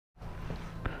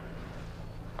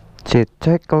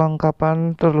Cek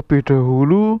kelengkapan terlebih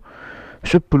dahulu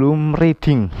sebelum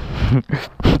reading.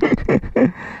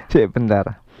 Cek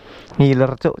bentar.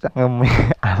 Ngiler cuk cangkem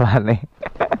alane.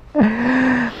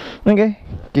 Oke,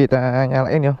 kita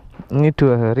nyalain yo. Ini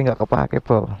 2 hari nggak kepake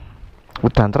bol.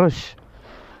 Udan terus.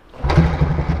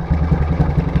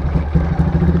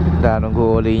 Udah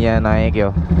nunggu olinya naik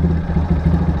yo.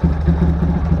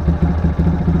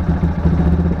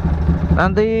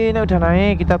 Nanti ini udah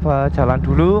naik, kita jalan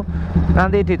dulu.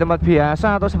 Nanti di tempat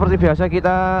biasa atau seperti biasa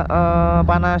kita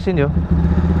panasin yo.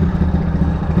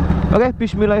 Oke,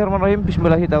 bismillahirrahmanirrahim.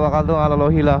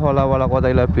 Bismillahirrahmanirrahim.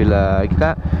 Alhamdulillah.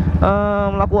 Kita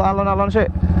melakukan alon-alon sih.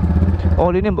 Oh,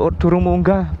 ini durung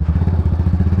munggah.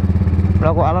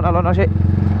 Melakukan alon-alon sih.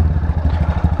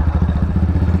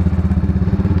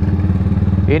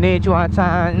 Ini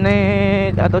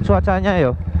cuacanya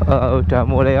yo. Udah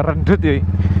mulai rendet ya.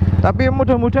 Tapi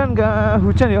mudah-mudahan nggak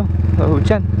hujan ya, nggak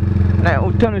hujan. Nek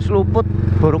udan wis luput,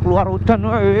 baru keluar udan.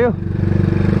 Ayo.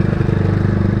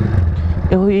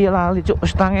 Yo iya lali cuk,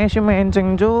 stangnya sih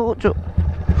menceng cuk.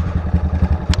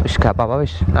 Wis gak apa-apa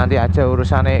wis, nanti aja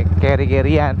urusannya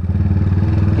keri-kerian.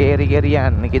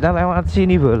 Kita lewat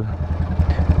sini bol.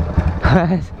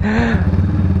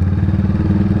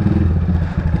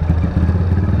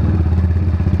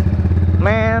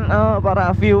 Men,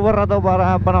 para viewer atau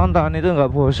para penonton itu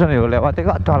nggak bosan ya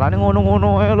lewatnya kok jalannya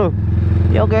ngono-ngono ya lo.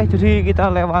 Ya oke, jadi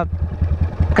kita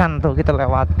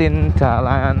lewatin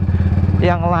jalan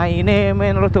yang lainnya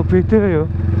men rada beda ya.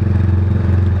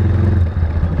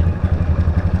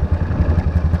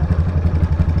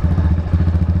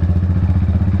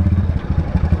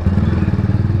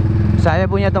 Saya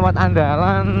punya tempat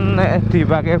andalan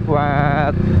dipakai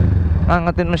buat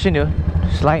ngangetin mesin ya.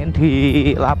 Selain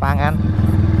di lapangan.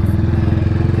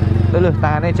 Loh,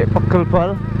 tangannya cek pegel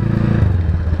bol.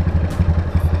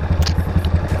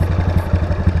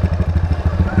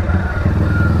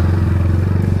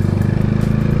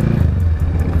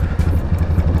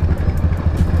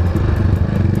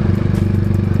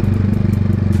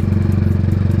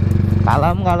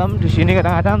 Kalem di sini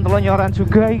kadang-kadang telonyoran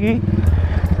juga iki.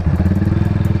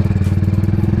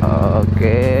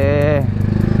 Oke.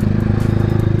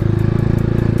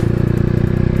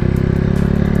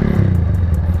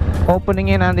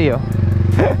 Openingnya nanti yo.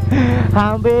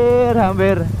 hampir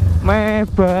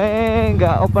baik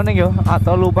nggak opening yo,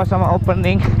 atau lupa sama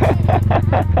opening.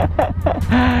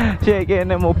 Cek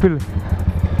ini mobil.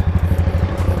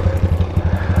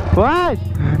 Wah.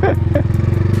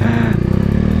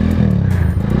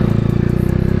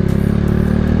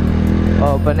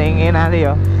 Openingnya nanti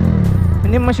yo.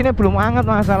 Ini mesinnya belum hangat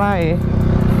masalahnya.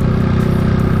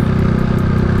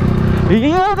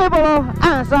 Iya oke bolo.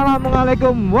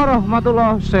 Assalamualaikum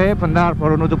warahmatullahi. Sebentar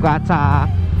baru nutup kaca.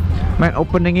 Main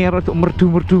openingnya rada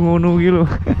merdu-merdu ngono iki lho.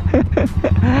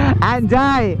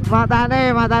 Anjay,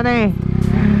 matane.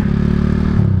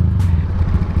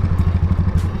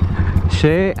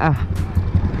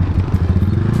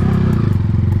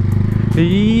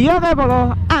 Iya oke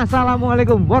bolo.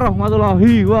 Assalamualaikum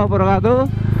warahmatullahi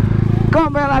wabarakatuh.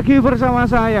 Kembali lagi bersama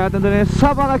saya tentunya.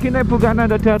 Siapa lagi nih bukan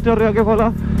Nanda Dador ya oke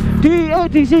bolo. Di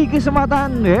edisi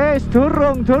kesempatan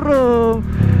dorong.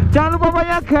 Jangan lupa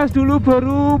banyak gas dulu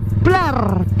baru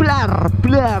blar.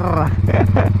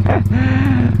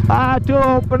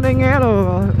 Aduh openingnya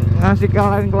loh ngasih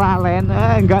kelalen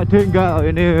enggak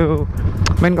ini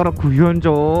main karo guyon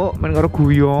cok, main karo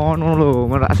guyon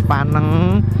loh, ngeras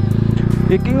paneng.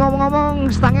 Iki ngomong-ngomong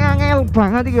stangnya angel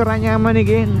banget iki, ora nyaman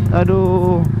iki.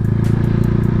 Aduh.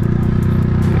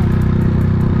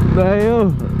 Ayo.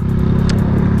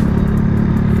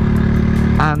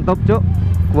 Antop cok,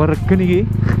 warga nih.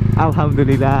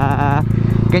 Alhamdulillah.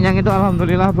 Kenyang itu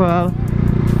alhamdulillah bal.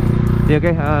 Ya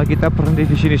oke, kita berhenti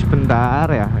di sini sebentar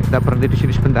ya.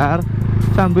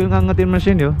 Sambil ngangetin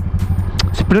mesin yo.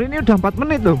 Sebenarnya ini udah 4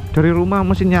 menit tuh dari rumah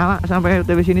mesin nyala sampai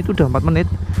TW sini tuh udah 4 menit.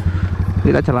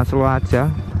 Kita jalan slow aja.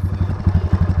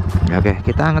 Ya oke,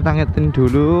 kita anget-angetin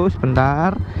dulu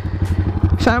sebentar.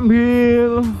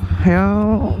 Sambil ya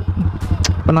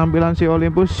penampilan si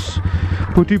Olympus.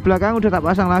 Bodi belakang udah tak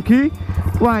pasang lagi.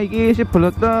 Wah ini si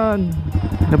belotan.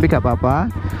 Tapi gak apa-apa.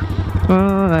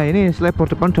 Nah ini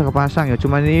slipboard depan udah kepasang ya.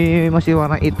 Cuma ini masih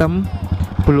warna hitam,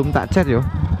 belum tak cat ya.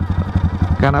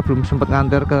 Karena belum sempat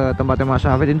nganter ke tempatnya Mas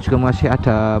Hafid. Ini juga masih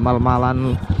ada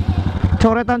mal-malan,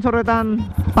 coretan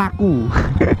paku.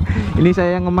 Ini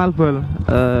saya yang ngemal bol.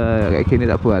 Kayak gini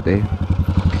tak buat ya.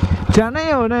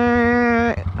 Jane ya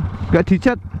nek gak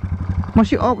dicat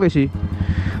masih oke sih.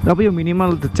 Tapi ya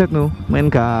minimal dejet no, main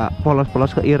gak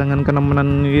polos-polos keirengan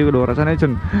kenemenan gitu loh rasanya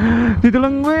jen.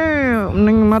 Diteleng gue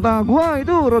ning mata gua itu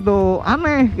rada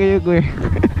aneh kayak gue.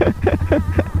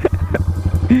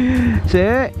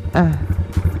 Sik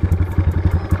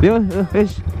yo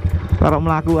wis karo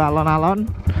mlaku alon-alon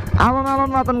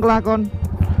waten kelakon.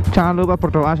 Jangan lupa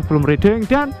berdoa sebelum reading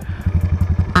dan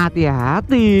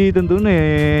hati-hati tentunya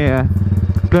ya.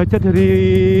 Belajar dari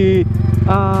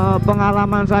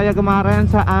pengalaman saya kemarin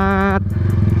saat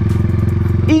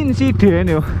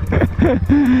insiden yo.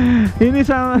 Ini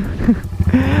sama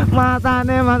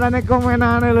matane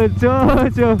komenane lho Jo.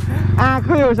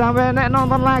 Aku yo sampai nek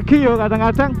nonton lagi yo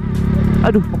kadang-kadang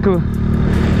aduh pegel.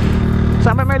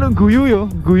 Sampai melu guyu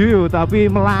yo tapi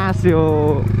melas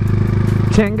yo.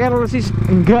 Jengkel sih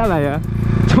enggak lah ya.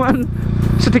 Cuman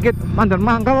sedikit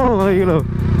mandar-mangkel gitu loh.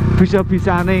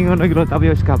 Bisa-bisa nih ngono gitu,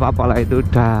 tapi wis gak apa-apa lah, itu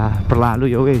udah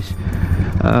berlalu ya wis.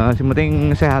 Yang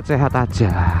penting sehat-sehat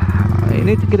aja.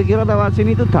 Ini kira-kira lewat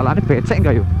sini tuh dalannya becek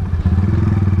enggak yo?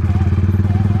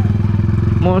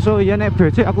 Mosok ya nek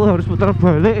becek aku harus putar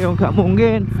balik ya nggak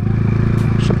mungkin.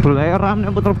 Sebelah ram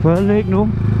nek putar balik no.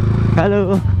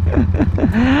 Halo.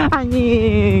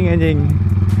 anjing.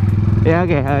 Ya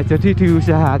oke, jadi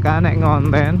diusahakan nek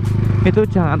ngonten itu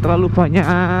jangan terlalu banyak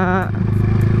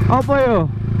apa yo?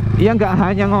 Ya nggak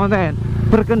hanya ngonten,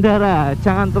 berkendara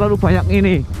jangan terlalu banyak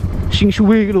ini sing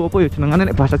suwe gitu apa ya jenengane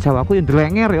nek bahasa Jawa aku yang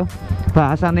ndelenger yo.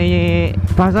 Bahasane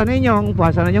nyong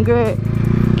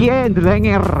ki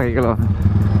ndelenger gitu loh.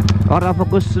 Ora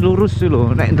fokus lurus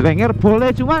lho. Nek ndelenger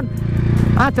boleh cuman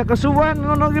aja kesuwen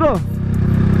ngono gitu loh.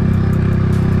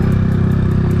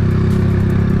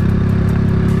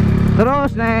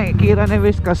 Terus nek kirane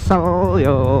wis kesel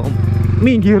yo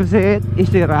minggir sih,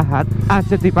 istirahat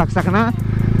aja dipaksa kena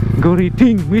go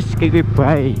reading wis kayak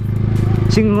bae.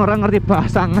 Sing ora ngerti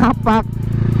bahasa ngapak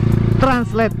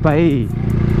translate bae.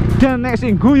 Dan nek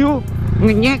sing guyu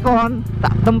ngenyekon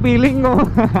tak tempiling kok.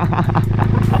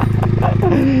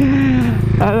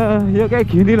 Aduh, ya kayak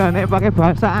gini lah nek pakai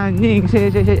bahasa anjing sih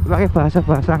pakai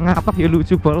bahasa ngapak ya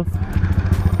lucu bol.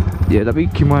 Ya tapi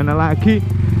gimana lagi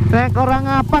nek orang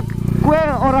ngapak gue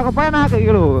orang kepenak kayak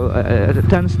gitu.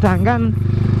 Dan sedangkan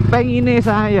pengen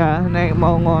saya nek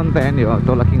mau ngonten ya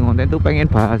atau lagi ngonten tuh pengen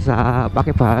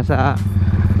pakai bahasa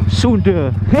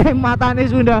Sunda. Matane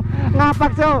Sunda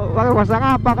ngapak cok, pakai bahasa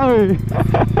ngapak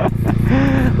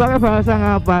pakai bahasa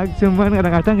ngapak. Cuman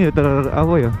kadang-kadang ya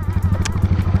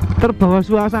terbawa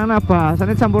suasana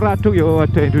bahasanya campur aduk ya.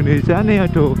 Ada Indonesia nih,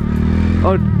 odo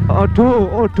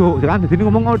kan jadi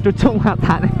ngomong odo cok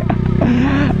matane.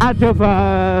 Ada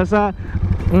bahasa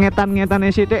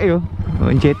ngetan-ngetannya sithik yo.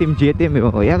 Jetim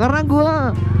yo. Ya karena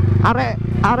gua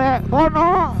arek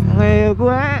kono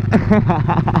gue.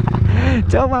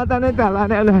 Coba tane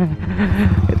dalane lah.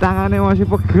 Tangannya masih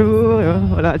pegel ya.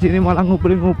 Udah sini malah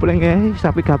ngupling-ngupling ya,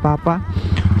 tapi gak apa-apa.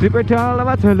 Di pedal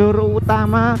lewat jalur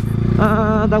utama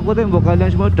takutnya mbok kalian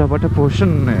semua udah pada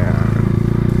bosen ya.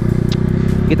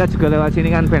 Kita juga lewat sini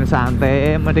kan ben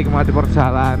santai, menikmati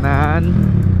perjalanan.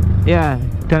 Ya,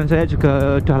 dan saya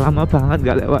juga udah lama banget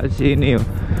gak lewat sini yo.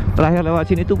 Terakhir lewat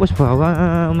sini tuh pas bawa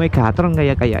Megatron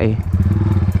kayak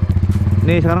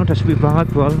ini sekarang udah sepi banget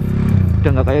bol. Udah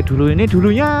nggak kayak dulu. Ini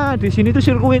dulunya di sini tuh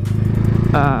sirkuit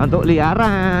untuk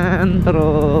liaran,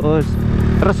 terus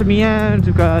resmian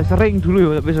juga sering dulu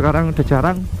ya, tapi sekarang udah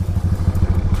jarang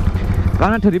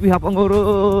karena dari pihak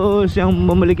pengurus yang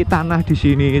memiliki tanah di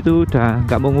sini itu udah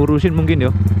nggak mau ngurusin mungkin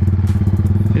yo.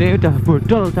 Ini udah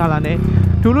bodol jalannya.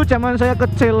 Dulu zaman saya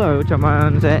kecil loh,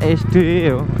 zaman saya SD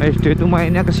yo. SD itu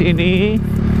mainnya ke sini.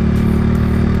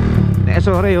 Nek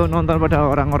sore yo nonton pada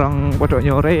orang-orang pada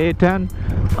nyore dan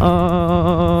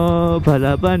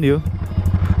balapan yo.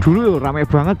 Dulu yo ramai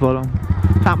banget bolong.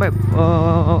 Sampai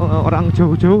orang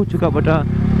jauh-jauh juga pada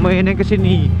mainnya ke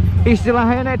sini.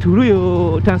 Istilahnya nek dulu yo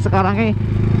dan sekarangnya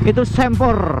itu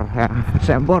sempor ya,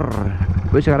 sempor.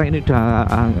 Tapi sekarang ini udah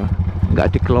nggak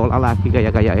dikelola lagi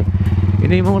kayak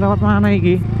ini mau lewat mana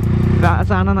iki? Nggak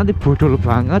sana nanti bodol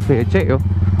banget becek yo.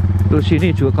 Terus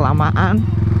sini juga kelamaan.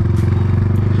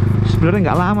 Sebenarnya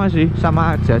nggak lama sih,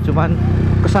 sama aja. Cuman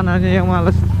kesananya yang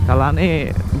males,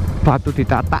 jalannya batu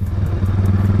ditata.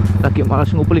 Lagi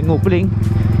males ngupling-ngupling.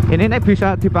 Ini nih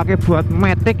bisa dipakai buat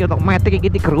metik atau metik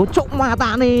iki gerucuk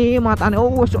matane.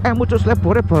 Oh, muncul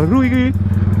lebore baru iki.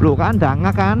 Loh kan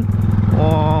dangak kan.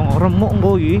 Oh, remuk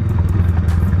kok iki.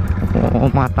 Oh,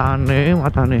 matane.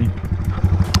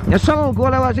 Nyesel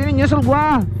gua lewat sini, nyesel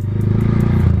gua.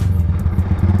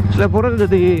 Seleporan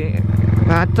jadi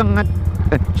ngaceng.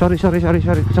 Sorry.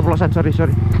 Ceplosan, sorry.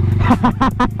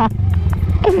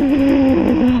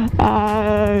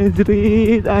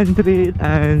 Anjrit, anjrit,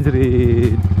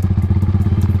 anjrit.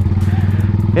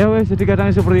 Ya wes, jadi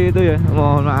kadang seperti itu ya.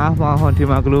 Mohon maaf, mohon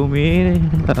dimaklumi.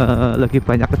 Lagi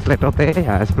banyak keceletot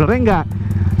ya. Sebenarnya enggak.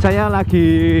 Saya lagi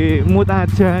mood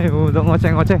aja ya, untuk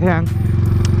ngoceh-ngoceh yang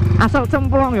asal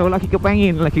cemplong ya. Lagi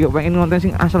kepengen konten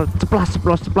sing asal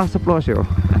ceplos yo.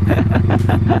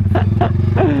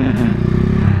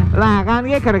 Lah kan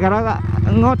ini gara-gara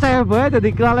ngoceh bae jadi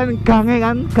kalian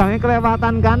gange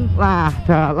kelewatan kan. Lah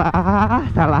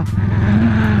salah.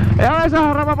 Ya wes,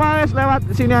 ora apa-apa wes,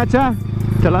 lewat sini aja.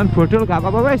 Jalan bodol gak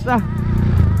apa-apa wes lah.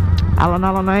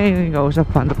 Alon-alon aja, nggak usah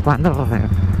banter-banter.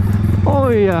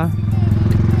 Oh iya,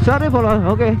 sorry bolo,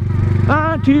 oke.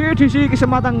 Nah, di edisi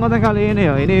kesempatan konten kali ini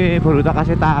ya, ini baru tak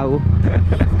kasih tahu.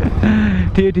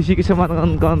 Di edisi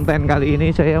kesempatan konten kali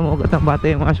ini saya mau ke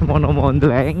tempatnya Mas Mono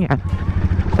Mondleng ya.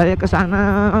 Saya ke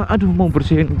sana, aduh mau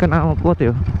bersihin knalpot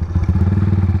ya.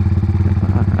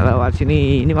 Lewat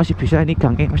sini ini masih bisa, ini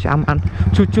gangnya masih aman.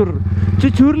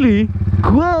 Jujur li,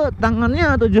 gua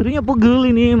tangannya atau jarinya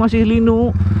pegel ini, masih linu.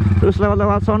 Terus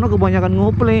lewat sono kebanyakan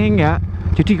ngopling ya.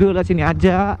 Jadi gue lihat sini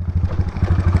aja.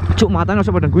 Cuk, matanya usah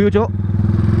pada guyu, cuk.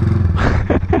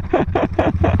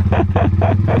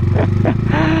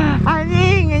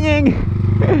 anjing.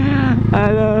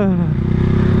 Aduh.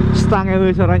 Stangnya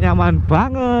wis ora nyaman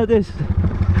banget, guys.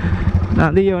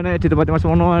 Nanti ya nek di tempat Mas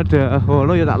Mono ada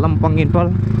holo ya tak lempengin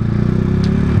pol.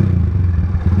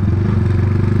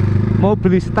 Mau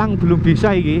beli stang belum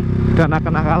bisa iki, dan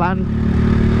akal-akalan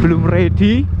belum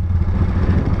ready.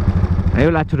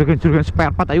 Ayolah juragan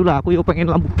spare part, ayolah aku yo pengen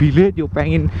lampu bilet, yo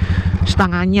pengen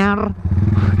stang anyar.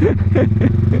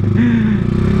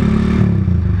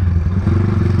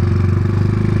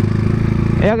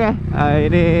 Ya oke,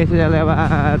 ini saya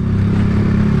lewat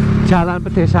jalan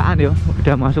pedesaan yo,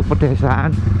 udah masuk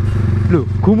pedesaan. Loh,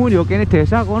 gumun yo kene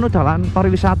desa kono jalan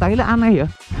pariwisata ini aneh ya.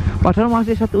 Padahal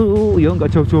masih satu, ya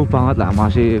nggak jauh-jauh banget lah,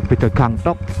 masih beda gang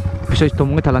tok. Bisa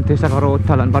ngomongnya jalan desa karo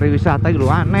jalan pariwisata itu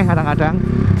aneh kadang-kadang.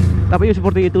 Tapi ya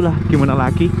seperti itulah, gimana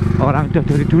lagi, orang udah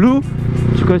dari dulu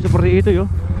juga seperti itu yo.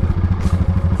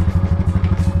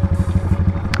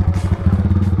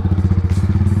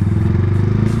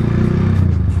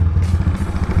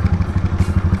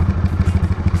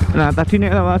 Nah tadi nih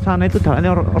lewat sana itu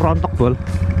jalannya rontok bol,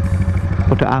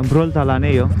 udah ambrol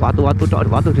jalannya yo,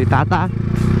 waktu ditata.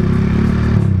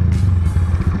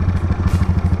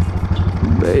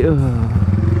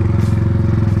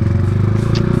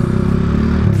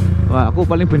 Wah, aku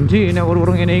paling benci nek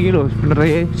urung ini iki lho,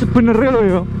 sebenarnya lho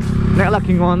yo. Nek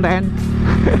lagi ngonten.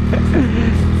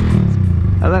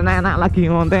 Nek lagi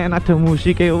ngonten ada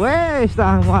musik wes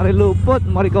tah mari luput,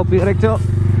 mari copyright, cok.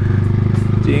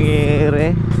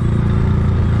 Cingire.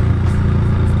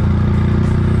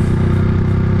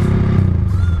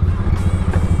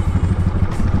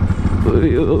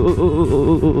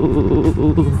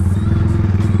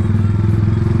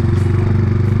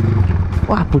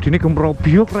 Wah, budine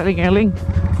gemrobyok rek eling.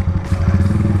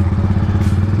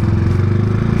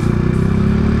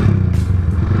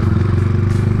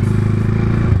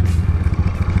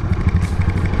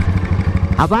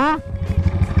 Apa?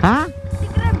 Hah?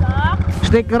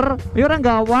 Stiker? Ya ora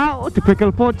gawa,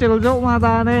 dibekel bocil cuk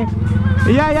matane.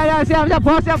 Iya, siap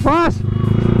bos.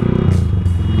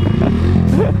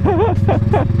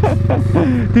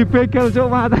 Dibekel cuk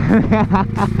matane.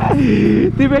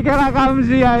 Dibekel rakam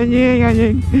si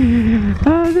anjing.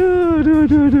 Aduh,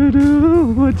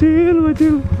 bocil.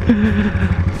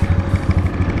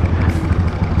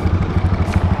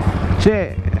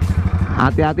 Cek,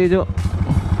 hati-hati cuk.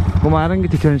 Kemarin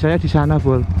kejadian saya di sana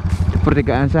bol, di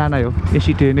pertigaan sana yo,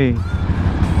 isi dene.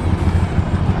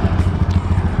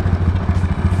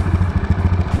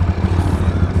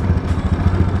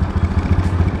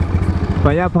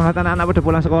 Banyak banget anak-anak pada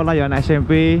pulang sekolah ya, anak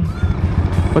SMP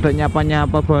pada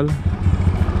nyapa bol.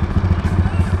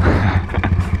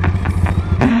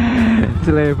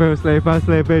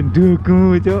 Seleben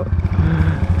duku cuk.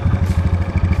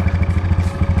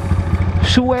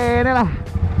 Suwene lah.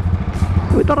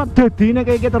 Itu orang dadine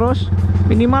kayak gitu terus.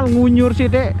 Minimal ngunyur sih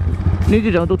dek. Ini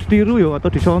tidak untuk ditiru yo atau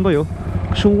disonto yo.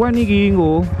 Suwen iki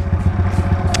nggo.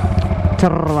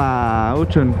 Cerlah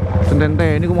ujun.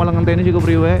 Tente ini ku malah ngenteni sih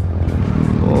kepriwe.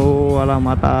 Oh, alah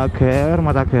mata ger.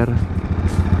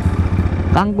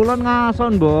 Kang kulon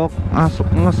ngason, Bok.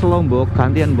 Ngeslo, Bok,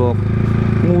 gantian, Bok.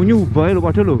 Ngunyu bae lho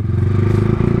padha lho.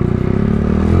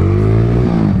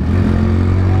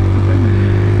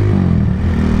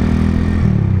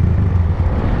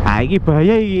 Iki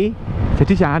bahaya iki.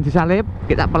 Jadi jangan disalip,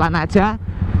 kita pelan aja.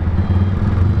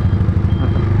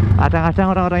 Kadang-kadang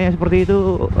orang-orang yang seperti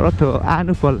itu rodo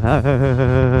anu bol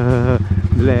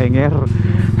delenger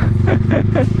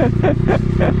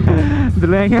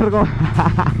delenger kok.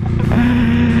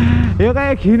 Ya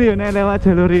kayak gini ya, nek lewat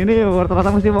jalur ini ya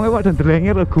rata-rata mesti wongnya pada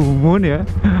delenger gumun ya.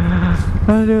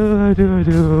 Aduh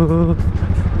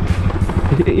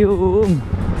yung,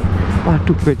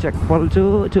 waduh becek pol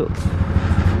cuk.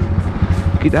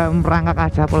 Kita merangkak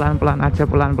aja pelan-pelan aja,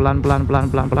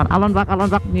 pelan-pelan alon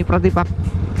pak nih, berarti pak.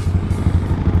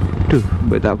 Duh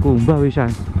beta kumbah wisan.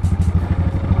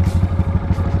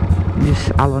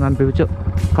 Yes, alonan cuk.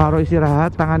 Karo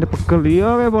istirahat tangannya pegel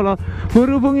ya we bolo.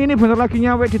 Berhubung ini bener lagi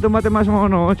nyampe di tempatnya Mas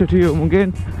Mono, jadi yuk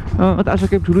mungkin tak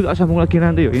skip dulu, tak sambung lagi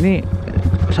nanti yuk. Ini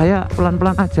saya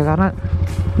pelan-pelan aja karena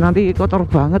nanti kotor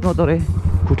banget motornya.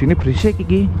 Budi ini berisik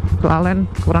iki, kelalen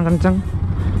kurang kenceng.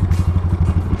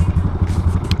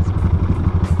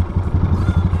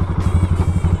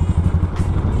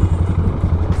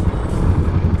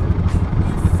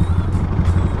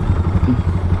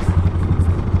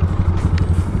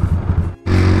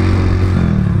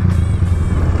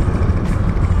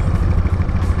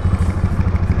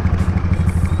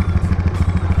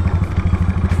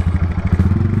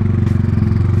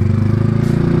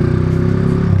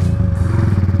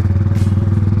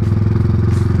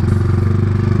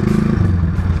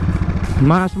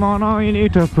 Mas Mono ini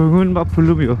udah bangun apa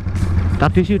belum yo?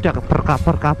 Tadi sih udah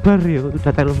berkabar yo, udah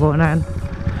teleponan.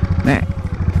 Nek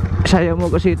saya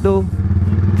mau ke situ,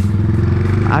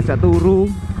 ajak turu.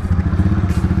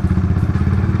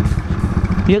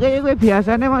 Ya kayak gue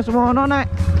biasanya Mas Mono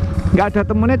nek nggak ada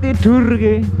temennya tidur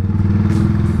gitu.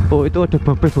 Oh itu ada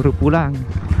bapak baru pulang.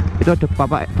 Itu ada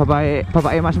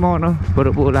bapaknya Mas Mono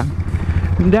baru pulang.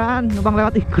 Dan numpang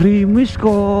lewat gerimis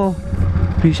kok.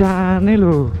 Bisa nih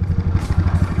loh.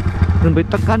 Sampai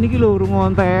tekan iki lho urung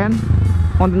ngonten.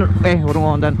 Urung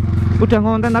ngonten. Udah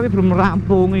ngonten tapi belum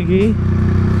rampung iki.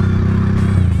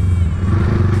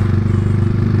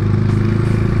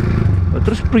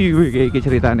 Terus priwe iki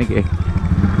ceritane iki?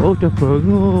 Oh, udah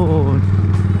bangun.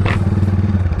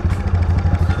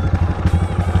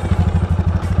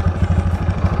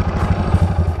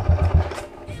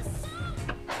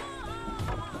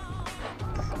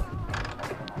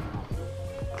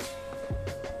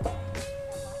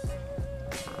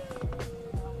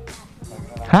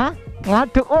 Hah?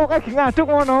 Ngaduk, oh kayak ngaduk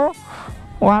ngono.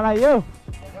 Walah yo.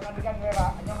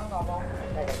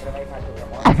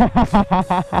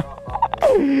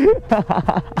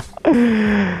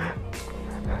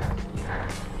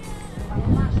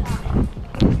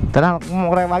 Tenang,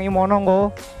 mau rewangi mono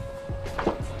kok.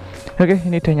 Oke,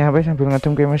 ini udah nyampe sambil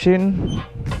ngedem ke mesin.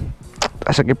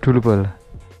 Tak skip dulu bol.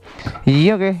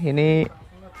 Iya oke, ini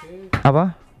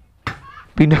apa?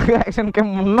 Pindah ke action cam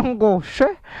menang kok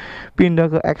sih.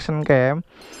 Pindah ke action cam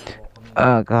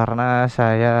karena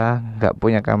saya nggak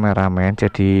punya kameramen,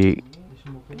 jadi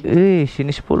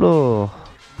sini 10.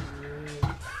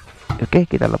 Oke,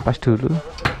 kita lepas dulu.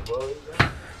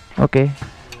 Oke,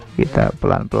 kita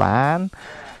pelan-pelan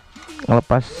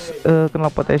ngelepas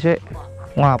kenapa TC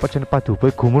ngapa jenis padu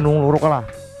baik gumun luruk lah,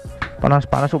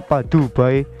 panas-panas padu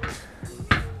baik.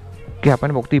 Apa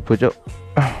ini waktu tiba cok.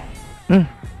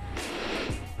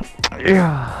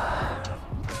 Ya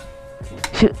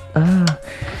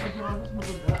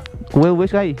wes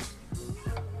kai.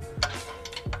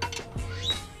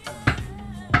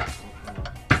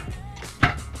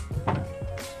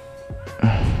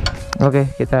 Oke,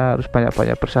 kita harus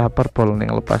banyak-banyak bersabar bol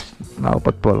nih lepas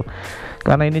knalpot bol,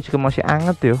 karena ini juga masih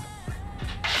anget yo.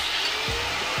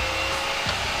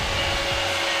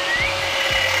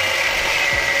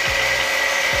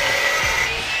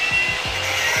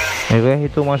 Oke,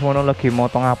 itu Mas Mono lagi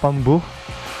motong apa mbuh?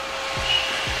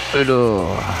 Aduh.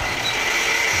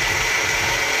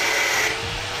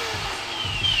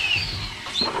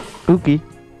 Oke,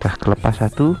 udah kelepas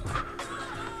satu.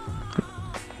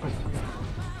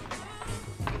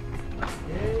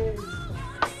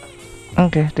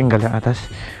 Oke, tinggal yang atas.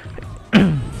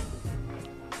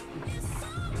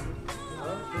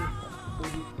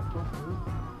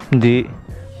 Di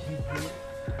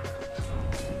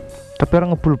tapi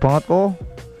orang ngebul banget kok.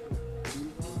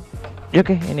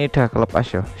 Oke, ini udah kelepas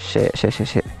yo.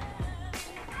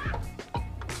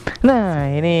 Nah,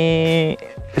 ini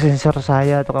sensor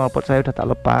saya atau knalpot saya udah tak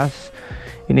lepas.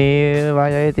 Ini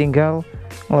wayarnya tinggal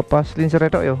ngelepas linser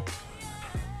itu yo.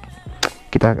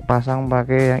 Kita pasang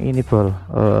pakai yang ini bol,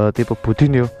 tipe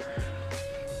budin yo.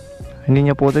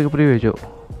 Ini nyepotnya kepriwe cok?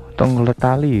 Tonggo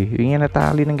tali, ingin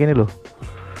tali neng gini loh.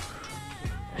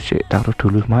 Taruh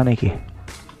dulu mana iki?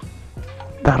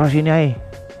 Taruh sini aja.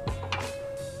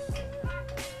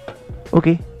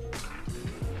 Oke.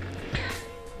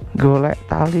 golek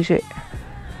tali sih.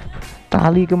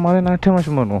 Tali kemarin ada Mas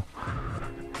Mono.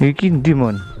 Iki ndi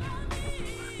mon?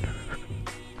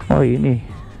 Oh ini.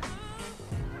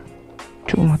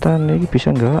 Cuma tali ini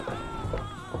bisa enggak?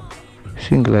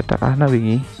 Sing geletak ana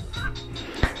wingi.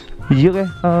 Iya ke,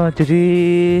 jadi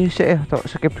saya tok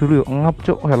skip dulu yuk. Ngap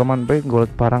cuk helman pe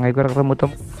golek barang iku ketemu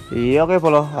tem. Iya oke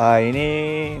bolo. Ini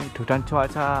dudan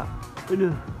cuaca.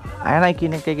 Aduh. Enak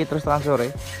iki nih kayak terus terang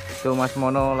sore. Tuh Mas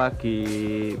Mono lagi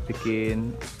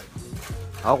bikin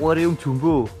akuarium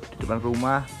jumbo di depan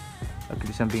rumah, lagi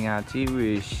di samping ngaji.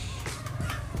 Wis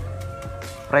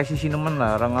presisi nemen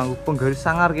lah, orang nganggo penggaris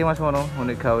sangar ki Mas Mono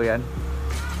ngene gawean.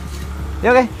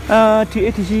 Ya oke, di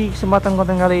edisi kesempatan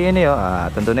konten kali ini ya,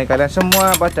 tentunya kalian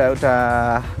semua pada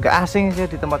udah nggak asing sih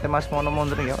di tempatnya Mas Mono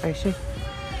Montring ya. Sih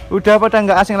udah pada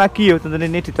nggak asing lagi ya tentunya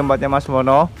ini di tempatnya Mas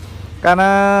Mono, karena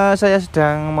saya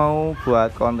sedang mau buat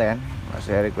konten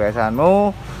sesuai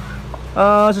requestanmu,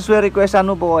 sesuai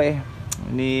requestanmu pokoknya.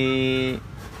 Ini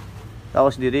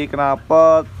tahu sendiri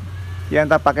kenapa yang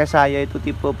tak pakai saya itu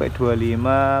tipe P25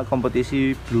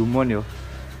 kompetisi Blue Moon yo.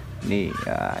 Nih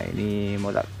ya, ini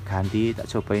mau tak ganti, tak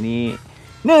coba ini.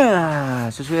 Nah,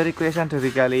 sesuai requestan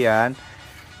dari kalian,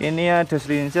 ini ada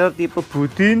slincer tipe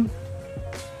Budin.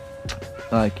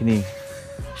 Nah gini,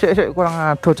 saya kurang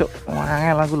ado cok,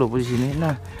 ngangel aku loh posisi ini.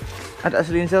 Nah, ada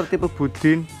slincer tipe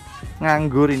Budin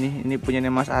nganggur ini punyanya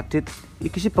Mas Adit.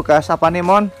 Iki sih bekas apa nih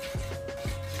mon?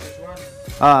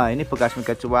 Ini bekas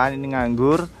mega cuan, ini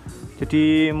nganggur.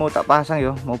 Jadi mau tak pasang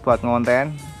ya, mau buat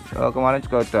ngonten. Kemarin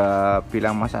juga udah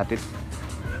bilang Mas Adit,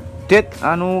 Dit,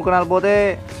 anu kenal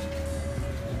pote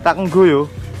tak nggo yo,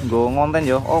 nggo ngonten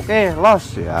yo. Oke,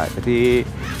 los ya. Jadi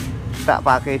tak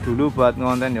pakai dulu buat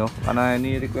ngonten yo, karena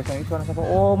ini requestan ini suara siapa?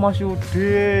 Oh Mas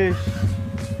Yudis.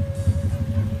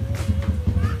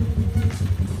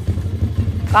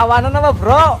 Kawanan apa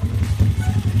bro?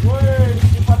 Woi,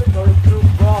 sifatnya gawe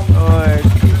berubah. Woi,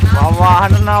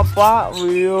 kawanan apa?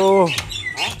 Wiyo.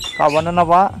 Kawanan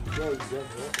apa?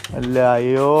 Lah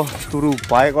yo, turu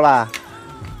bae kok lah.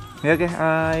 Ya oke,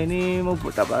 ini mau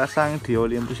tak pasang di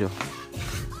Olympus yo.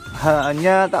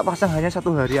 Hanya tak pasang hanya 1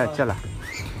 hari aja lah.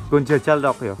 Gonjajal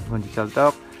tok yo, gonjajal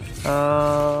tok.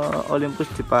 Olympus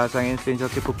dipasangin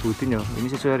sensor tipe Budin yo. Ini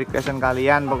sesuai requestan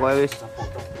kalian pokoknya wis.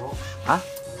 Hah?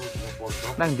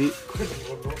 Nang di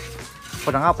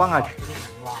padang apa ngaji?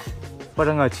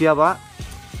 Padang ngaji apa?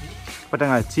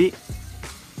 Padang ngaji.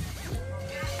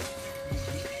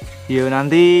 Ya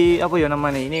nanti apa ya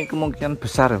namanya, ini kemungkinan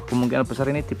besar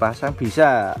ini dipasang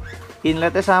bisa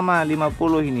inletnya sama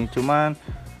 50 ini, cuman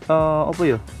apa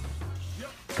ya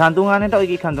gantungannya tau,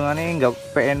 iki gantungannya enggak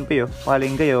PNP yo,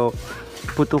 paling enggak yo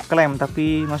butuh klem,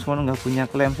 tapi Mas Mono nggak punya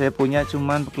klem, saya punya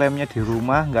cuman klemnya di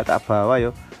rumah nggak tak bawa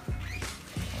yo.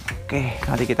 Oke,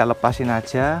 nanti kita lepasin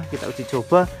aja, kita uji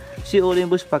coba si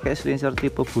Olympus pakai sensor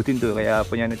tipe Budin tuh, kayak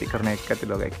punya Tiger Naked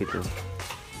loh, kayak gitu.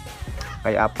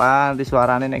 Kayak apa nanti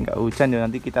suaranya nek nggak hujan ya,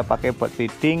 nanti kita pakai buat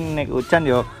feeding. Nek hujan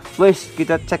ya wes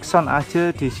kita cek sound aja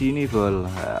di sini bol.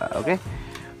 Oke.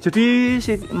 Jadi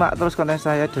simak terus konten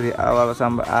saya dari awal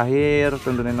sampai akhir,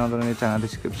 tentunya nonton ini jangan di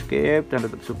skip dan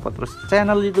tetap support terus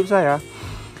channel YouTube saya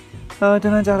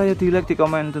dengan cara ya di like, di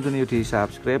komen, tentunya di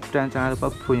subscribe, dan jangan lupa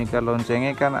bunyikan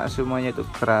loncengnya karena semuanya itu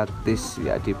gratis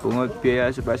ya, dipungut biaya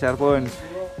sebesar pun.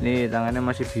 Ini tangannya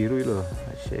masih biru loh,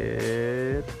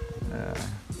 asyik. Nah,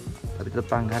 tapi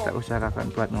tetangga tak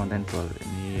usahakan buat ngonten bol,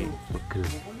 ini pegel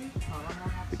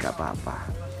tidak apa-apa.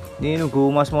 Ini nunggu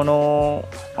Mas Mono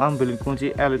ambil kunci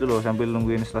L itu loh, sambil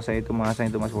nungguin selesai itu masang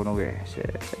itu Mas Mono guys,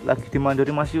 lagi dimandori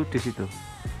Mas Yudis itu.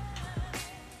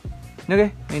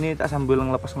 Oke, ini tak sambil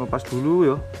ngelepas dulu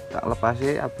yo, tak lepas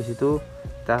ya, habis itu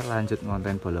kita lanjut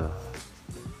ngonten bolo.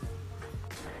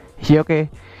 Iya oke.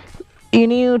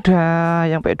 Ini udah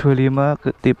yang P25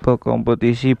 ke tipe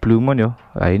kompetisi Blue Moon yo.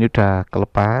 Nah, ini udah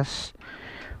kelepas.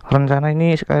 Rencana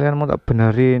ini sekalian mau tak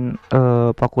benerin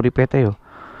paku ripetnya yo.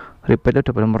 Ripetnya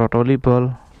udah bener merotoli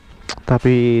bol.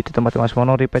 Tapi di tempat Mas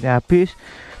Mono ripetnya habis.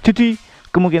 Jadi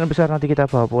kemungkinan besar nanti kita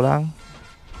bawa pulang.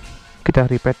 Kita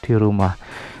ripet di rumah.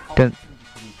 Dan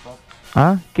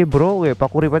ke bro we,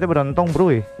 paku ripetnya berantong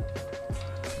bro we.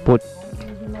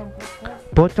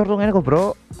 Bocor tuh ini kok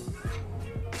bro.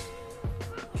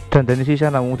 Dan dari sisa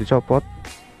namun dicopot.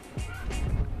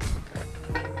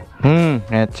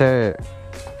 Ngecek.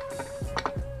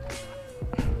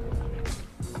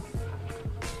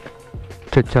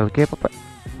 Jajal ke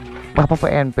apa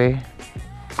PNP.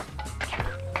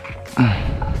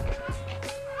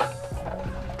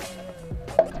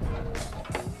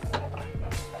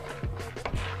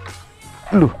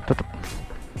 Loh, tetep.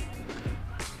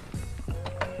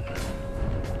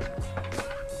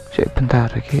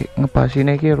 Bentar iki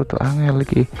ngepasine iki rada angel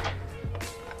iki.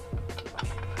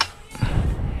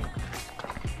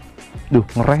 Duh,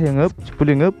 ngereh ya ngep,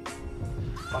 jebule ngep.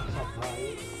 Paksa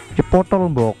baik. Ya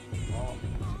potol mbok.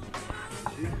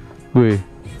 Weh.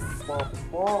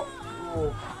 Popo.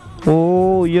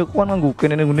 Oh, iya ku kan nganggo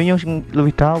kene ngene yang sing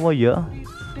luwih dawa ya.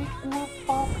 Tiku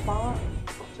papa.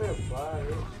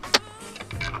 Sesuai.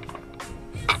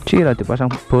 Cira dipasang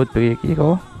bot iki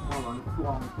kok.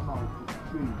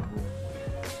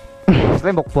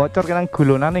 Slembok bocor kenang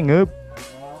gulonane ngep.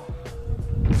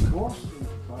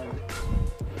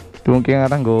 Mungkin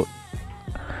ngarang go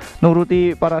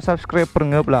nuruti para subscriber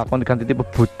ngep lah kon diganti tipe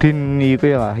budin iku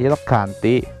ya lah ya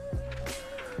ganti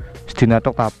sedina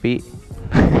tok tapi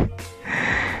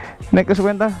nek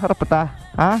kesuwen ta rebet ta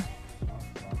ha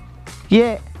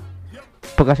ye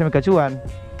bekasnya mega cuan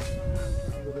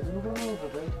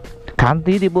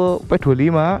ganti tipe P25.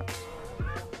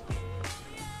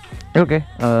 Oke,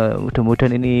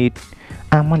 mudah-mudahan ini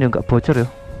aman ya nggak bocor ya.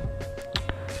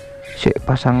 Sik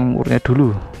pasang murnya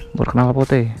dulu, mur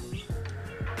knalpotnya.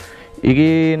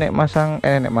 Iki nek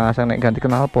ganti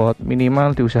knalpot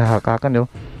minimal diusahakan yo.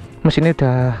 Mesinnya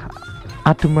udah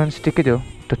aduman sedikit yo,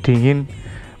 udah dingin.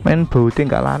 Main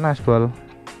bautnya nggak lanas bol.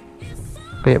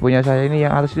 Kayak punya saya ini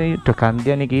yang atas ini udah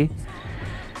gantian iki.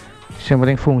 Yang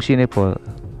penting fungsinya bol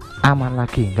aman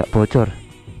lagi, nggak bocor.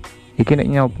 Iki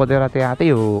nek nyopotnya hati-hati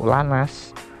yo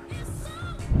lanas.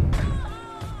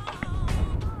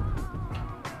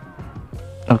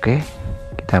 Oke,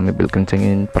 kita ambil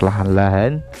kencengin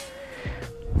perlahan-lahan.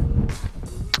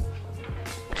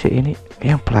 Si ini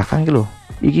yang belakang gitu loh.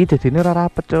 Iki dadine ora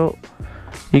rapet, Cuk.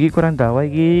 Iki kurang dawa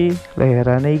iki,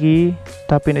 leherane iki.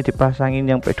 Tapi nek dipasangin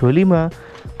yang P25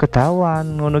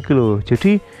 ketahuan ngono iki lho.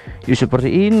 Jadi ya seperti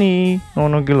ini,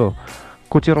 ngono iki lho.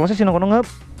 Kucir rolas sih ngono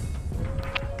ngep.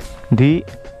 Di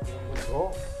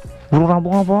burung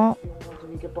rampung apa?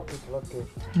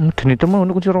 Dene temen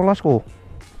ngono kucir rolas kok.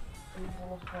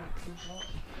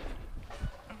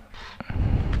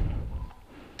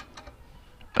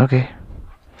 Oke,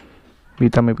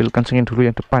 kita ambil kencengin dulu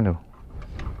yang depan loh.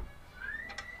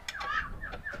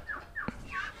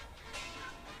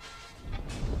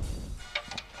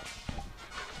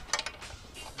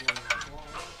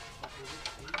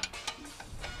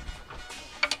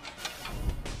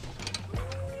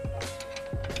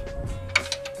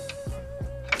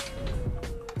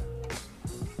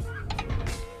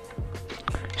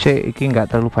 Iki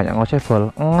nggak terlalu banyak ngoceh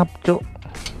bol, ngap cuk.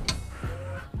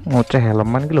 Ngoceh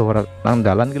helman gitu loh, nang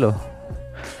dalan gitu loh.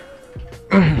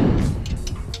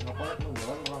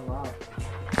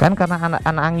 Kan karena anak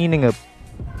angin ngep.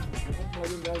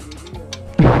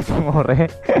 Ngore.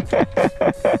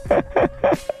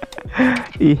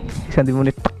 Ih, santi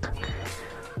menit.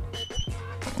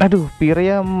 Aduh,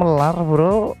 pirnya melar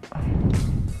bro.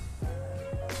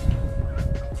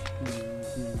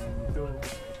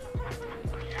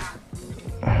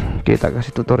 Kita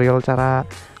kasih tutorial cara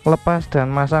lepas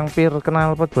dan masang pir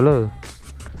knalpot bolo.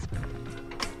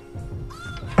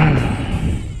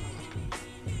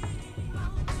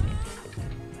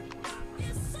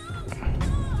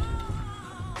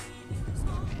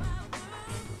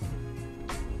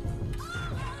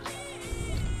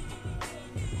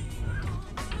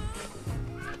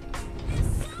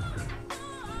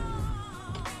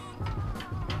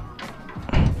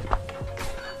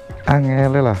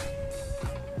 Angel lah.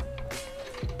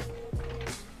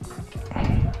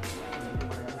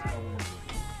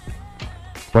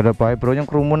 Pada baik bro yang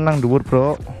kerumun nang dhuwur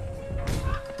bro.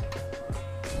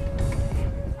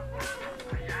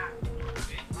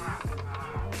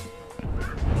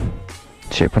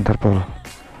 Cek bentar bro.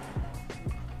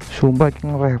 Sumpah iki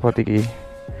ngerepot iki.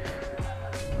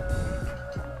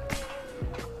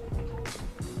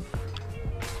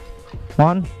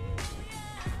 Mon.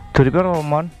 Duripir apa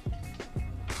mon?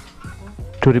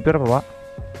 Duripir apa pak?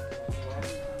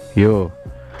 Yo.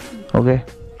 Oke.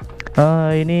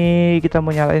 Ini kita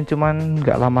mau nyalain cuman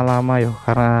nggak lama-lama yo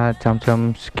karena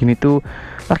jam-jam segini tuh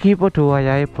lagi podo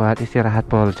wayahe buat istirahat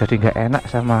pol, jadi nggak enak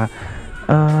sama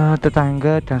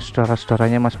tetangga dan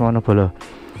saudara-saudaranya Mas Mono Bolo.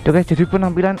 Oke, jadi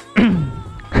penampilan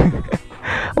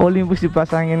Olympus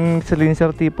dipasangin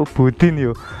selinser tipe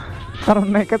budin yo.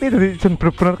 Karena nekat itu dari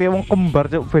bener-bener kayak wong kembar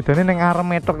cok, bedanya neng arem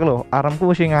meter loh. Aremku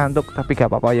masih ngantuk tapi gak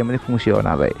apa-apa ya, penting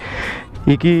fungsional baik.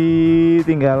 Iki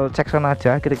tinggal cek sana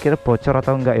aja kira-kira bocor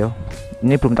atau enggak yo.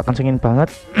 Ini belum tak kencengin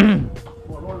banget.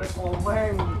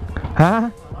 Hah?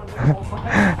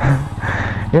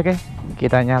 Ya oke,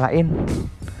 kita nyalain.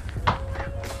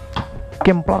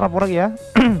 Kemplar apa lagi ya?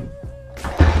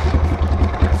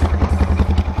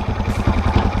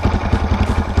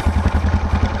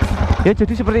 Ya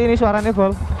jadi seperti ini suaranya,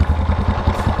 Bol.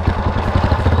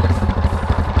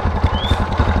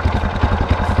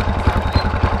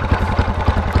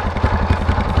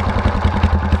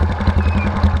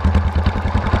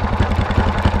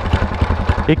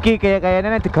 Iki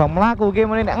kayaknya nek digawe mlaku iki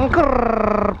meneh engker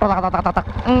plak-tak-tak-tak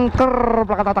engker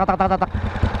plak-tak-tak-tak.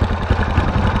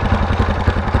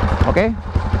 Oke.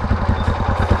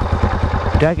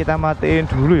 Udah kita matiin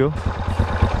dulu yo.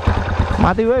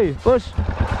 Mati woi, push.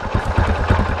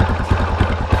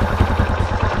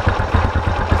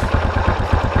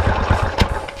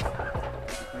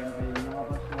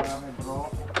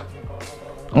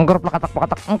 Engker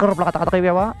plak-tak-plak-tak engker plak-tak-tak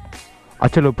iki Pak.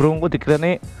 Aja lho bro, engko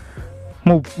dikirane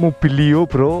mobilio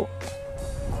bro.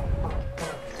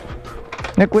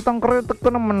 Nek kuwi tangker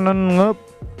tekan menen ngep.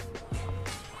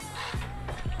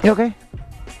 Ya oke.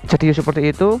 Jadi ya seperti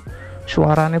itu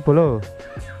suaranya Bolo.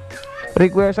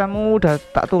 Requestanmu udah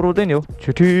tak turutin yo.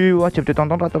 Jadi wajib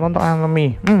ditonton atau tonton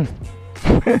alami.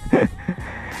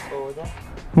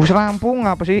 Wis rampung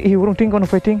apa sih? Urung ding kono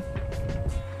fading.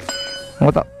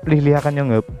 Ngotak liliakan yo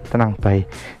ngep, tenang bae.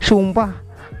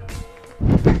 Sumpah.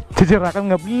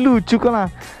 Jejerakan nggak lucu kan lah,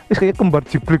 wis kayak kembar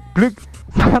jiblek-blek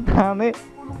matane.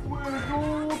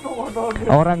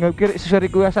 Orang nggak kira sesuai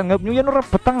requestan nggak nyuyan ora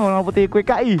betang ora putih kue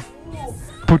KI.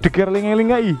 Budek eling-eling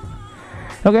KI.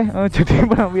 Oke, jadi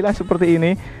penampilan seperti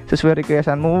ini sesuai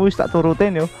requestanmu wis tak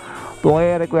turutin yo.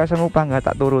 Pokoknya requestanmu nggak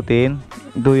tak turutin.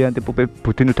 Itu yang tipe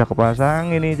Budin udah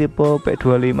kepasang, ini tipe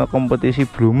P25 kompetisi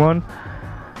Blumon.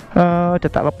 Udah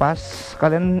tak lepas.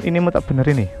 Kalian ini mau tak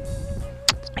benerin nih.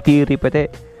 Kiri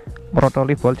PT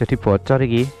merotoli bol jadi bocor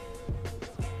iki.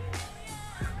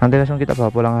 Nanti langsung kita bawa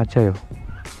pulang aja yo.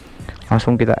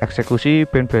 Langsung kita eksekusi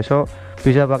ben besok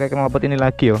bisa pakai knalpot ini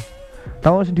lagi yo.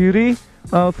 Tahu sendiri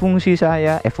fungsi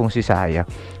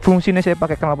fungsinya saya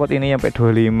pakai knalpot ini sampai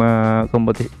 25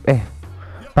 kompetisi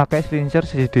pakai slincer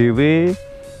CDW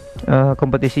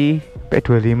kompetisi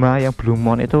P25 yang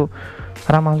Blumon itu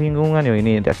ramah lingkungan yo.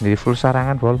 Ini tidak sendiri full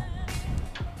sarangan bol.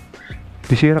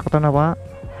 Disirak keton apa?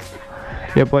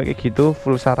 Ya pokoknya kayak gitu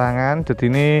full sarangan.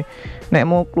 Jadi ini nek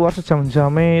mau keluar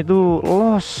sejam-jamnya itu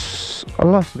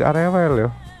los gak rewel yo.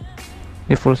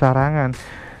 Ini full sarangan.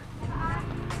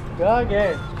 Ya oke.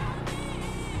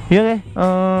 Iya oke.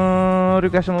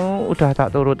 Requestmu udah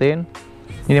tak turutin.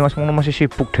 Ini Mas Mono masih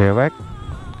sibuk dewek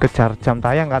kejar jam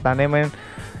tayang katanya men.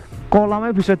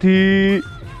 Kolamnya bisa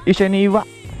diiseni iwak.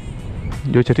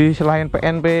 Yo jadi selain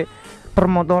PNP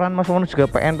permotoran Mas Mono juga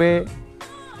PNP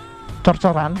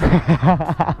cor-coran.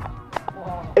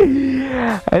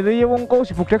 Itu ya wong kok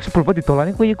sibuk dek sebel banget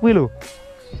ditolani kuwi lho.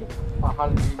 Mahal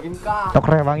dingin kah? Tok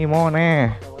rewangi moneh.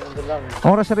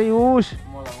 Ora serius.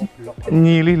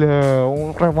 Nyilih lah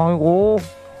wong rewangi kok.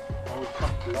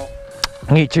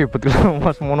 Ngice betul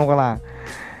Mas Mono kala.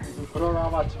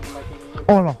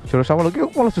 Oh loh, jero sama lagi kok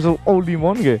malah susul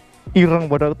limon nggih. Ireng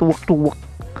pada tuwek-tuwek.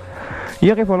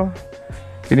 Iya ke follow.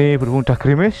 Ini berhubung udah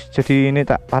gerimis, jadi ini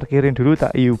tak parkirin dulu,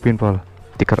 tak iupin bol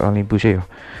tiker Olympus ya.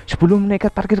 Sebelum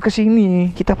nekat parkir ke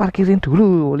sini, kita parkirin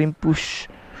dulu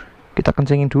Olympus. Kita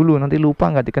kencengin dulu, nanti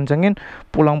lupa nggak dikencengin,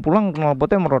 pulang-pulang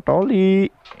knalpotnya merotoli.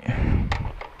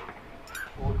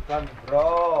 Hutan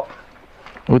bro.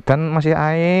 Hutan masih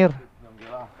air.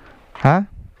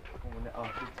 Hah?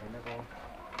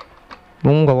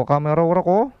 Lu nggak bawa kamera ora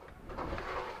kok?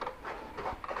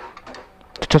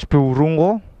 Cas burung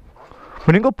kok.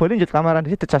 Mending kok boleh njut kamera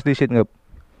di situ cas di situ ngep.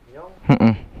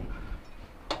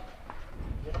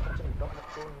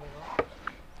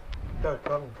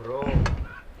 Dagang bro.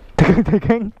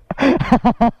 Dagang.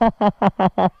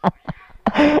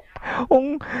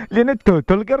 Liane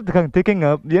dodol ki dagang daging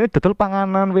ngep. Liane dodol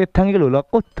panganan wedang iki lho. Lah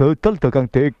kok dodol dagang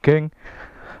daging.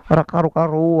 Ora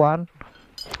karu-karuan.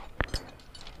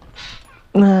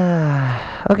 Nah,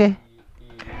 oke.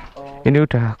 Ini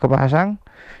udah kepasang.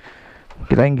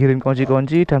 Kita inggirin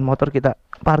kunci-kunci dan motor kita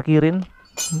parkirin.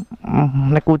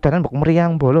 Nek udanan bak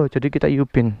meriang bolo, jadi kita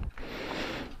iupin.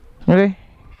 Oke.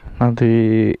 Nanti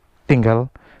tinggal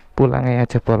pulangnya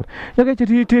aja bol. Oke,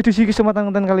 jadi di edisi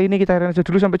kesempatan konten kali ini kita akhirnya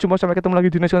dulu, sampai jumpa, sampai ketemu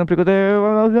lagi di next konten berikutnya.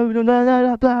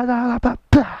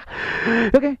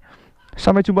 Oke.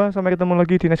 Sampai jumpa, sampai ketemu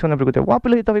lagi di next konten berikutnya.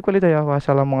 Wabillahi taufiq wal hidayah.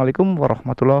 Wassalamualaikum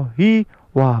warahmatullahi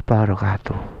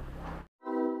wabarakatuh.